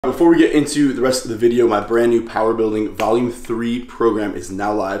Before we get into the rest of the video, my brand new Power Building Volume 3 program is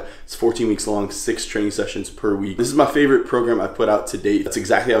now live. It's 14 weeks long, 6 training sessions per week. This is my favorite program I've put out to date. That's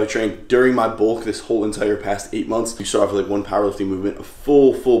exactly how I trained during my bulk this whole entire past 8 months. You start off with like one powerlifting movement, a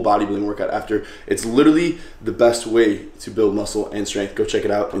full bodybuilding workout after. It's literally the best way to build muscle and strength. Go check it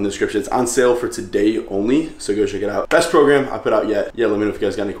out in the description. It's on sale for today only, so go check it out. Best program I put out yet. Yeah, let me know if you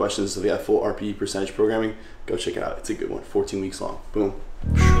guys got any questions. If you got full RPE percentage programming, go check it out. It's a good one, 14 weeks long. Boom.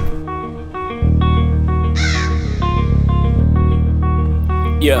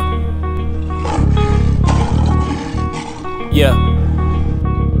 Yeah. Yeah.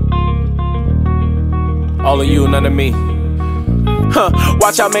 All of you, none of me.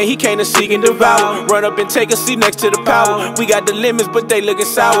 Watch out, man, he came to seek and devour. Run up and take a seat next to the power. We got the limits, but they looking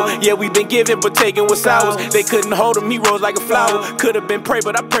sour. Yeah, we been giving, but taking what's ours. They couldn't hold him, he rose like a flower. Could have been prey,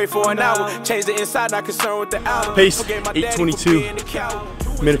 but I prayed for an hour. Changed the inside, not concerned with the outer. Pace,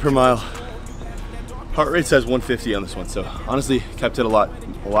 8:22 minute per mile. Heart rate says 150 on this one, so honestly kept it a lot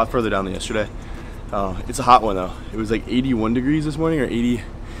further down than yesterday. It's a hot one though. It was like 81 degrees this morning, or 80,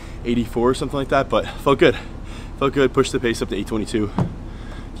 84 or something like that, but felt good. Felt good, pushed the pace up to 8:22.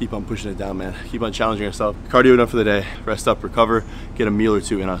 Keep on pushing it down, man. Keep on challenging yourself. Cardio done for the day. Rest up, recover, get a meal or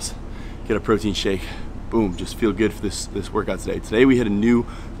two in us. Get a protein shake. Boom, just feel good for this workout today. Today we hit a new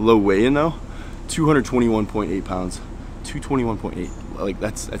low weigh-in though, 221.8 pounds. 221.8. Like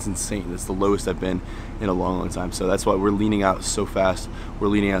that's insane. That's the lowest I've been in a long time. So that's why we're leaning out so fast. We're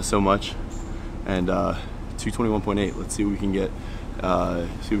leaning out so much. And 221.8. Let's see what we can get.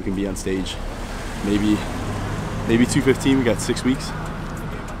 See what we can be on stage. Maybe 215. We got 6 weeks.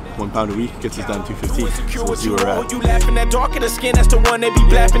 1 pound a week gets us down to 215. So we'll see where we're at. You laughing that dark in the skin, that's the one they be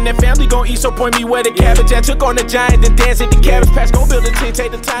laughing. Their family gon' eat, so point me where the cabbage at. Took on the giant and dance at the cabbage patch. Gon' build a team,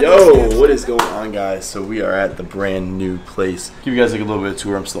 take the time. Yo, what is going on, guys? So we are at the brand new place. Give you guys like a little bit of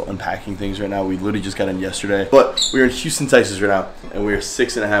tour. I'm still unpacking things right now. We literally just got in yesterday, but we're in Houston, Texas right now, and we are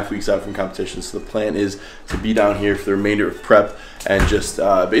 6.5 weeks out from competition. So the plan is to be down here for the remainder of prep and just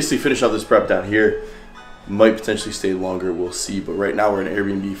basically finish out this prep down here. Might potentially stay longer, we'll see, but right now we're in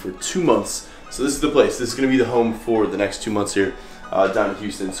Airbnb for 2 months. So this is the place. This is going to be the home for the next 2 months here down in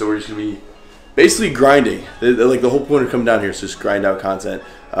Houston. So we're just going to be basically grinding. Like the whole point of coming down here is just grind out content,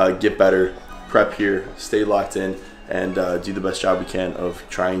 get better, prep here, stay locked in, and do the best job we can of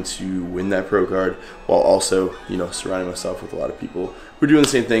trying to win that pro card while also, you know, surrounding myself with a lot of people who are doing the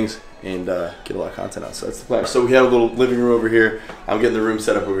same things and get a lot of content out. So that's the plan. So we have a little living room over here. I'm getting the room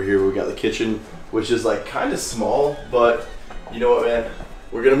set up over here. We got the kitchen, which is like kind of small, but you know what, man?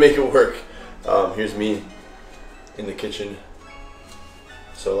 We're gonna make it work. Here's me in the kitchen.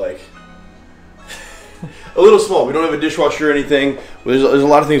 So like, a little small. We don't have a dishwasher or anything. There's a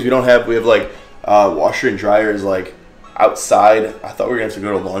lot of things we don't have. We have like washer and dryer is like outside. I thought we were gonna have to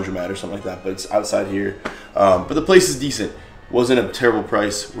go to a laundromat or something like that, but it's outside here. But the place is decent. Wasn't a terrible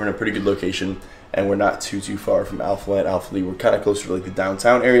price. We're in a pretty good location, and we're not too far from Alphaland, ALPHALETE. We're kind of closer to like the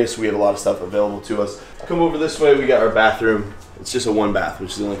downtown area, so we have a lot of stuff available to us. Come over this way, we got our bathroom. It's just a 1 bath,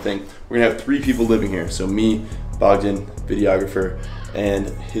 which is the only thing. We're gonna have 3 people living here. So me, Bogdan, videographer, and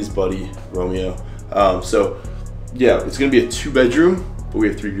his buddy, Romeo. So yeah, it's gonna be a 2-bedroom, but we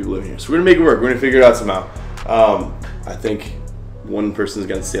have 3 people living here. So we're gonna make it work. We're gonna figure it out somehow. I think one person is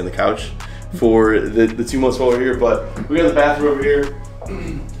gonna stay on the couch for the 2 months while we're here, but we got the bathroom over here.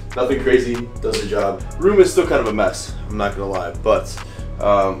 Nothing crazy, does the job. Room is still kind of a mess, I'm not gonna lie, but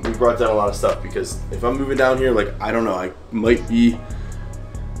we brought down a lot of stuff because if I'm moving down here, like, I don't know, I might be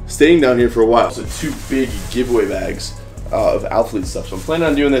staying down here for a while. So 2 big giveaway bags of ALPHALETE stuff. So I'm planning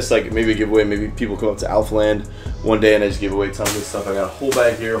on doing this, like maybe a giveaway, maybe people come up to Alphaland one day and I just give away tons of stuff. I got a whole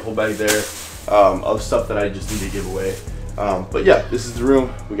bag here, a whole bag there, of stuff that I just need to give away. But yeah, this is the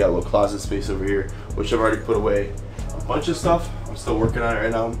room. We got a little closet space over here, which I've already put away a bunch of stuff. I'm still working on it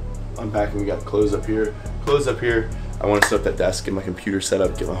right now. Unpacking. We got clothes up here, clothes up here. I want to set up that desk, get my computer set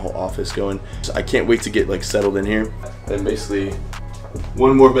up, get my whole office going. So I can't wait to get like settled in here. Then basically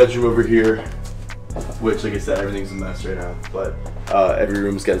 1 more bedroom over here, which, like I said, everything's a mess right now, but every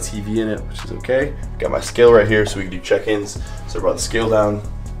room's got a TV in it, which is okay. Got my scale right here so we can do check-ins. So I brought the scale down.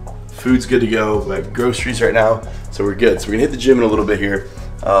 Food's good to go. We have groceries right now, so we're good. So we're gonna hit the gym in a little bit here.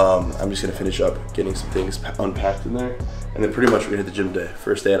 I'm just gonna finish up getting some things unpacked in there, and then pretty much we're gonna hit the gym today.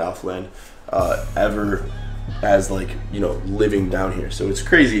 First day at Alphaland ever as, like, you know, living down here. So it's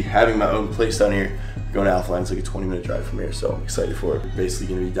crazy having my own place down here. Going to Alphaland is like a 20-minute drive from here, so I'm excited for it. We're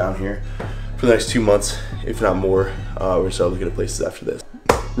basically gonna be down here for the next 2 months, if not more. We're gonna start looking at places after this.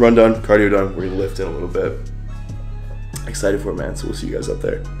 Run done, cardio done. We're gonna lift in a little bit. Excited for it, man. So we'll see you guys up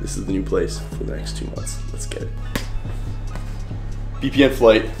there. This is the new place for the next 2 months. Let's get it. BPN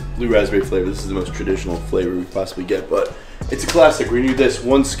Flight, blue raspberry flavor. This is the most traditional flavor we possibly get, but it's a classic. We're gonna do this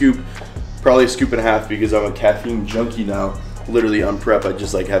 1 scoop, probably a scoop and a half because I'm a caffeine junkie now. Literally on prep, I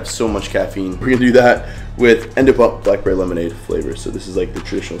just like have so much caffeine. We're gonna do that with End Up Up blackberry lemonade flavor. So this is like the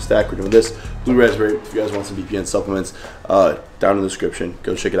traditional stack. We're doing this blue raspberry. If you guys want some BPN supplements, down in the description,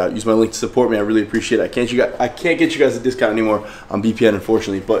 go check it out. Use my link to support me. I really appreciate it. I can't get you guys a discount anymore on BPN,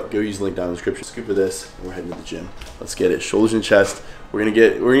 unfortunately, but go use the link down in the description. Scoop of this. We're heading to the gym. Let's get it. Shoulders and chest. We're gonna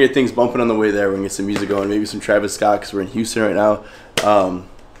get things bumping on the way there. We're gonna get some music going, maybe some Travis Scott because we're in Houston right now.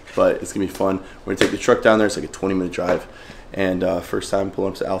 But it's gonna be fun. We're gonna take the truck down there. It's like a 20-minute drive. And first time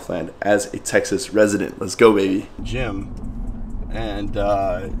pulling up to Alphaland as a Texas resident. Let's go, baby. Gym. And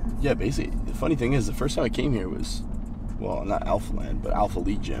yeah, basically, the funny thing is, the first time I came here was, well, not Alphaland, but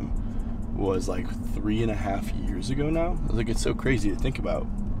ALPHALETE gym was like 3.5 years ago now. I was like, it's so crazy to think about.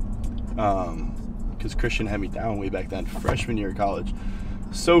 Because Christian had me down way back then, freshman year of college.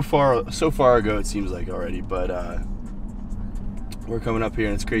 So far ago it seems like already, but we're coming up here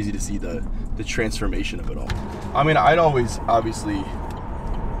and it's crazy to see the transformation of it all. I mean, I'd always obviously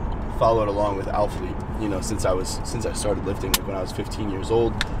followed along with ALPHALETE, you know, since I started lifting. Like when I was 15 years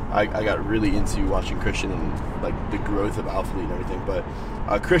old, I got really into watching Christian and like the growth of ALPHALETE and everything. But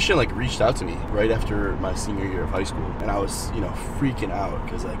Christian like reached out to me right after my senior year of high school, and I was, you know, freaking out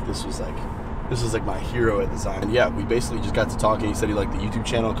because like this was like my hero at the time. And yeah, we basically just got to talking. He said he liked the YouTube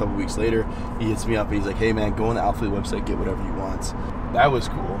channel. A couple weeks later, he hits me up and he's like, hey man, go on the ALPHALETE website, get whatever you want. That was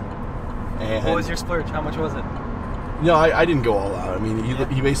cool. And what was your splurge? How much was it? No, I didn't go all out. I mean,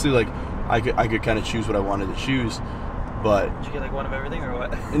 he basically like, I could kind of choose what I wanted to choose, but... Did you get like one of everything or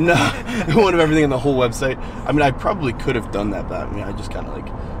what? No, one of everything on the whole website. I mean, I probably could have done that, but I mean, I just kind of like,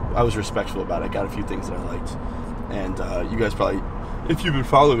 I was respectful about it. I got a few things that I liked. And you guys probably, if you've been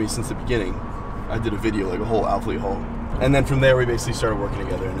following me since the beginning, I did a video, like a whole ALPHALETE haul. And then from there, we basically started working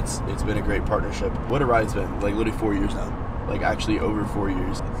together, and it's been a great partnership. What a ride it's been, like literally 4 years now. Like actually over 4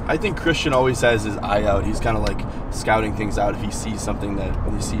 years. I think Christian always has his eye out. He's kind of like scouting things out if he sees something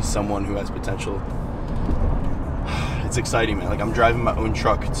when he sees someone who has potential. It's exciting, man. Like I'm driving my own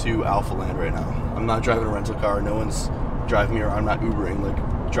truck to Alphaland right now. I'm not driving a rental car. No one's driving me around. I'm not Ubering. Like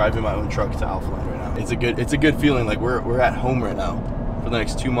driving my own truck to Alphaland right now. It's a good feeling. Like we're at home right now for the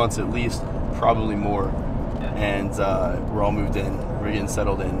next 2 months at least, probably more. And we're all moved in. We're getting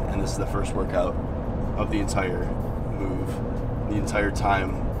settled in, and this is the first workout of the entire move, the entire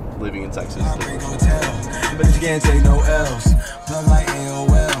time living in Texas. But you can't take no L's.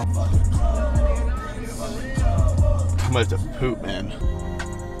 I might have to poop, man.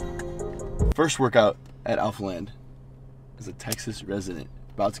 First workout at Alphaland as a Texas resident.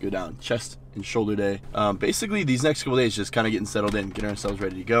 About to go down. Chest and shoulder day. Basically, these next couple days, just kind of getting settled in, getting ourselves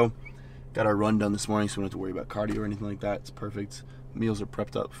ready to go. Got our run done this morning, so we don't have to worry about cardio or anything like that. It's perfect. Meals are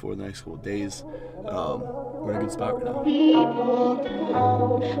prepped up for the next couple of days. We're in a good spot right now.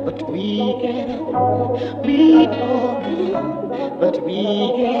 But we get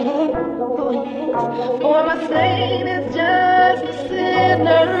for my Saint is just a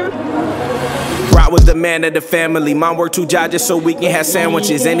sinner. Rock was the man of the family. Mom worked 2 jobs just so we can have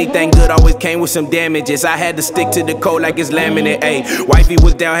sandwiches. Anything good always came with some damages. I had to stick to the code like it's laminate. Ayy, wifey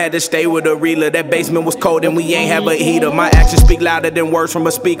was down, had to stay with a reeler. That basement was cold and we ain't have a heater. My actions speak louder than words from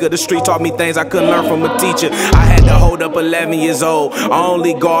a speaker. The street taught me things I couldn't learn from a teacher. I had to hold up 11 years old. I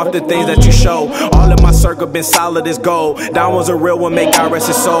only go off the things that you show. All of my circle been solid as gold. That was a real one, make God rest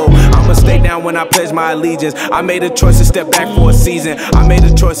his soul. I'ma stay down when I pledge my allegiance. I made a choice to step back for a season. I made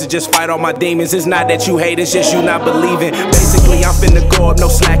a choice to just fight all my demons. It's not that you hate, it's just you not believing. Basically, I'm finna go up, no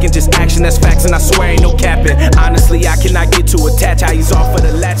slacking, just action, that's facts, and I swear ain't no capping. Honestly, I cannot get too attached. How he's off for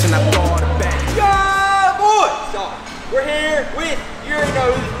the latch and I throw all the back. Yeah, boys! So, we're here with, you already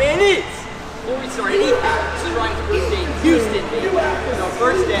know who this man is. Before we start anything, this is Ryan's first day in Houston, baby. So,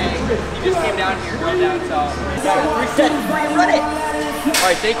 first day, he just came down here, run down, so, we got 3 sets before you run it.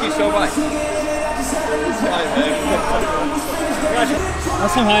 Alright, thank you so much.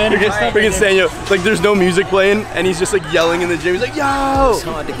 Freaking Sanyo, like there's no music playing and he's just like yelling in the gym. He's like, yo! It's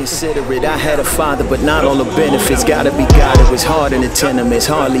hard to consider it. I had a father, but not all the benefits. Gotta be God, it was hard in the tenements.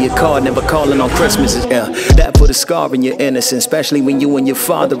 Hardly a card, never calling on Christmases. Yeah, that put a scar in your innocence, especially when you and your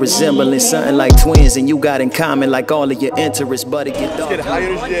father resembling something like twins and you got in common like all of your interests. But it get dark. Let's get high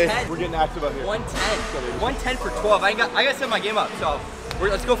energy. We're getting active out here. 110. 110 for 12. I gotta set my game up, so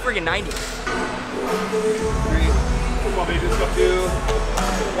let's go friggin' 90. 3. Come on, baby, let's go 2, 1.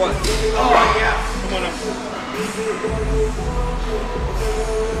 Oh, yeah. Come on up.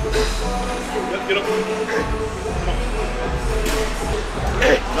 Yep, get up.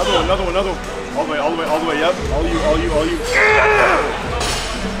 Come on. Another one. All the way, all the way, all the way, yep. All you, all you, all you.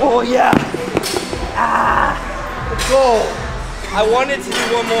 Oh yeah. Ah. Let's go. I wanted to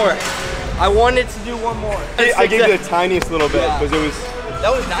do one more. I wanted to do one more. I gave you the tiniest little bit because it was. That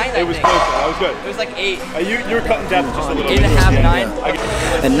was 9. It was close. That was good. It was like 8. You were cutting depth just a little bit. 8.5, 9.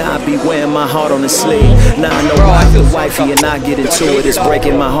 And I be wearing my heart on the sleeve. Now I know why the wifey and I get into it. It's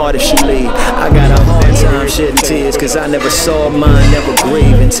breaking my heart if she leave. I got a hard time shedding tears, cause I never saw mine, never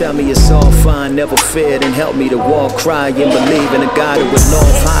grieve. And tell me it's all fine, never feared. And help me to walk, cry, and believe in a God who would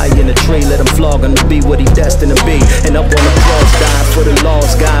love high in a tree. Let him flog him to be what he destined to be. And up on the cross, died for the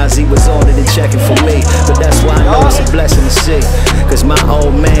lost guys. He was on it and checking for me. But that's why I know it's a blessing to see. Cause my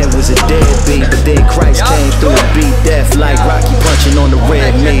old man was a deadbeat, but then Christ came through and beat death like Rocky punching on the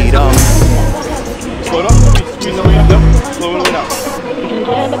red meat. Slow it up. Squeeze the way up. Nope. Slow it up.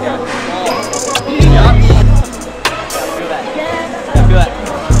 Yeah. Feel that. Yeah, feel that.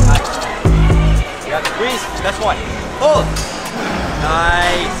 You got to squeeze. That's one. Hold.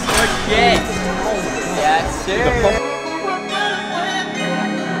 Nice. Good shit. Yes, sir.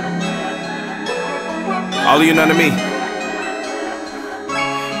 All of you, none of me.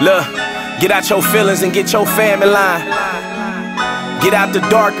 Look, get out your feelings and get your fam in line. Get out the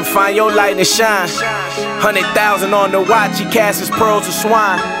dark and find your light and shine. 100,000 on the watch, he cast his pearls of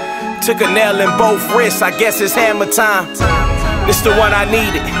swine. Took a nail in both wrists, I guess it's hammer time. This the one I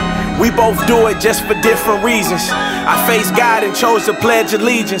needed. We both do it just for different reasons. I faced God and chose to pledge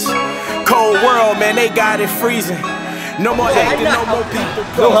allegiance. Cold world, man, they got it freezing. No more acting, no more people.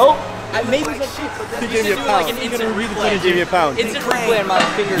 No help? I maybe some shit, but He gave me a pound. like an instant replay. He gave me a pound. Instant replay in my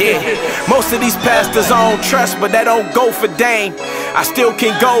fingers. Yeah, most of these pastors I don't trust, but that don't go for Dame. I still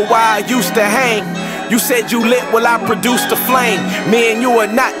can go where I used to hang. You said you lit, well I produced a flame. Me and you are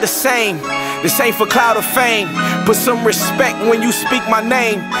not the same. This ain't for cloud of fame. Put some respect when you speak my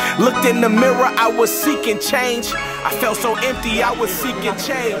name. Looked in the mirror, I was seeking change. I felt so empty, I was seeking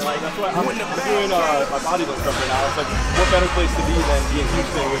change. That's why I'm doing my bodybuilding stuff right now. It's like, what better place to be than be in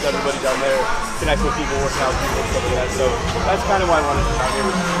Houston with everybody down there, connect with people, working out with people, and stuff like that. So that's kind of why I wanted to come out here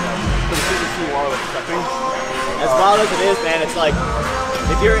with, for the fitness team while like prepping. As wild as it is, man, it's like,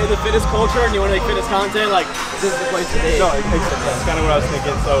 if you're in the fitness culture and you want to make fitness content, like, this is the place to be. No, that's kind of what I was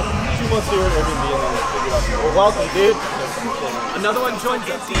thinking. So 2 months here at Airbnb and then figure out. Well, welcome, dude. Another one joined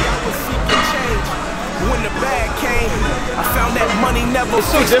empty, I was seeking change. When the bag came, I found that money never It's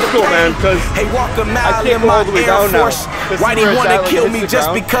so difficult, man, because hey, walk a mile I can't in go my all the way Air down now. Force. This Why is do you where it's wanna at, like, kill hits me the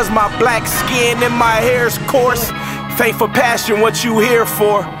just ground. because my black skin and my hair's coarse? Faith for passion, what you here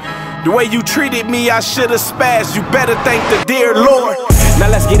for? The way you treated me, I should've spazzed. You better thank the dear Lord. Now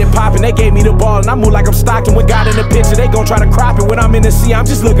let's get it poppin'. They gave me the ball and I move like I'm Stockton. When God in the picture, they gon' try to crop it. When I'm in the sea, I'm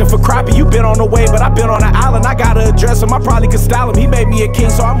just looking for crappie. You been on the way, but I been on the island. I gotta address him, I probably could style him. He made me a king,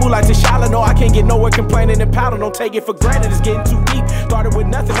 so I move like T'Challa. No, I can't get nowhere complaining and pouting. Don't take it for granted, it's getting too deep. Started with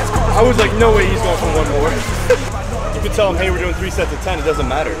nothing, that's called. I was like, no way he's going for one more. You could tell him, hey, we're doing 3 sets of 10. It doesn't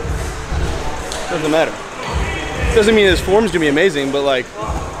matter. It doesn't matter. It doesn't mean his form's gonna be amazing, but like,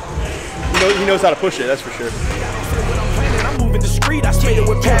 he knows how to push it, that's for sure. I'm moving the street, I spit it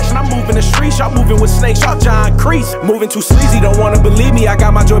with passion. I'm moving the streets, y'all moving with snakes, y'all John Crease. Moving too sleazy, don't wanna believe me. I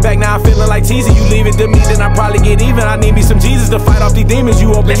got my joy back, now I'm feeling like teasing. You leave it to me, then I probably get even. I need me some Jesus to fight off these demons.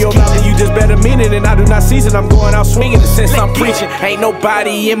 You open your mouth and you just better mean it. And I do not seize it, I'm going out swinging. The sense I'm preaching, ain't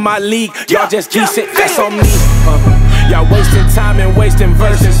nobody in my league. Y'all just decent, that's on me. Y'all wasting time and wasting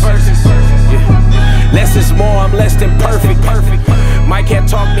verses. Less is more, I'm less than perfect. Mike had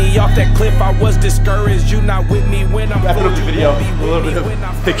talked me off that cliff, I was discouraged. You not with me when I'm Wrapping up the video, be a little with bit me when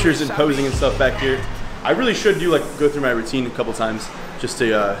I'm of pictures and focused. posing and stuff back here. I really should do like go through my routine a couple times just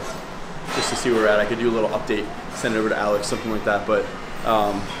to see where we're at. I could do a little update, send it over to Alex, something like that. But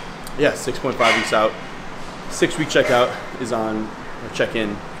yeah, 6.5 weeks out. 6-week checkout is on, or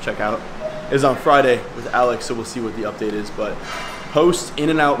checkout is on Friday with Alex. So we'll see what the update is. But post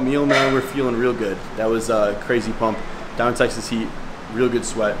In-N-Out meal, man, we're feeling real good. That was a crazy pump down in Texas heat. Real good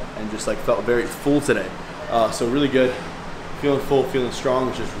sweat and just like felt very full today. So really good, feeling full, feeling strong,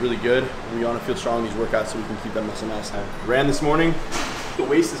 which is really good. We want to feel strong in these workouts so we can keep that muscle mass high. Ran this morning. The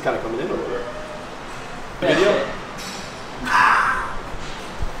waist is kind of coming in a little bit. Video.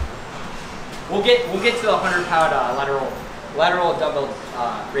 We'll get to the 100-pound lateral dumbbell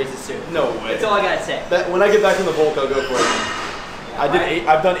raises soon. No way. That's all I gotta say. When I get back in the bulk, I'll go for it.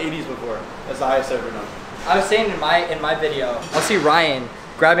 I've done 80s before. That's the highest I've ever done. I was saying in my video, I'll see Ryan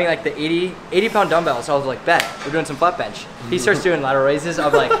grabbing like the 80-pound dumbbells. So I was like, bet, we're doing some flat bench. He starts doing lateral raises.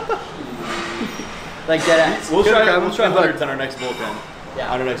 I'm like dead ass. We'll try 100s on our next bulk then.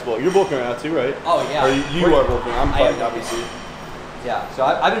 Yeah. On our next bulk. You're bulking right now too, right? Oh yeah. Or you are bulking. I'm fighting, obviously. Yeah, so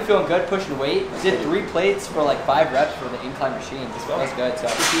I've been feeling good pushing weight. Did 3 plates for like 5 reps for the incline machine. That's good. So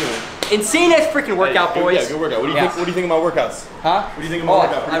insane ass freaking workout, boys. Yeah, good workout. What do you think about workouts? Huh? What do you think about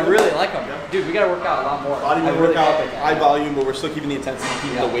workout? I really like them. Dude, we gotta work out a lot more. Body weight workout, high volume, but we're still keeping the intensity,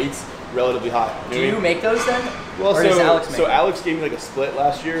 keeping the weights relatively high. Do you make those then? Well, or does Alex make them? Alex gave me like a split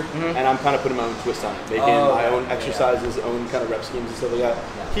last year, and I'm kind of putting my own twist on it, making my own exercises, own kind of rep schemes and stuff like that.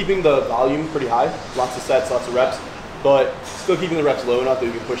 Keeping the volume pretty high, lots of sets, lots of reps, but still keeping the reps low enough that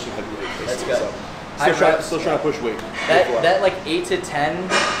we can push some heavy weight. Basically. That's good. So, still trying to push weight. That like 8 to 10,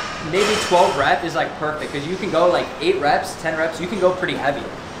 maybe 12 rep is like perfect because you can go like 8 reps, 10 reps. You can go pretty heavy,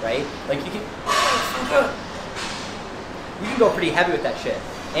 right? Like you can go pretty heavy with that shit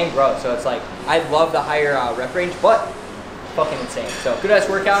and grow. So it's like I love the higher rep range, but fucking insane. So good ass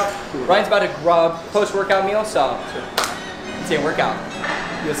workout. Ryan's about to grub post workout meal, so insane workout.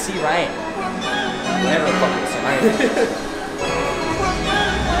 You'll see Ryan. Whenever the fuck you'll see Ryan.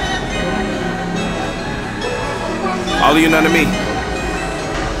 All of you know to me.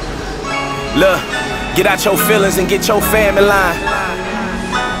 Look, get out your feelings and get your family line.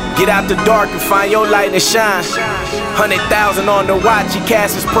 Get out the dark and find your light and shine. 100,000 on the watch, he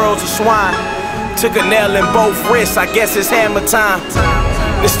cast his pearls of swine. Took a nail in both wrists, I guess it's hammer time.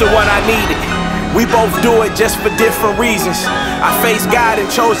 This the one I needed. We both do it just for different reasons. I faced God and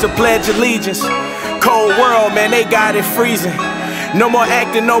chose to pledge allegiance. Cold world, man, they got it freezing. No more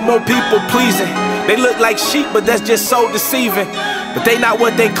acting, no more people pleasing. They look like sheep, but that's just so deceiving. But they not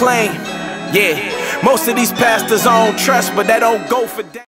what they claim. Yeah, most of these pastors I don't trust, but that don't go for that.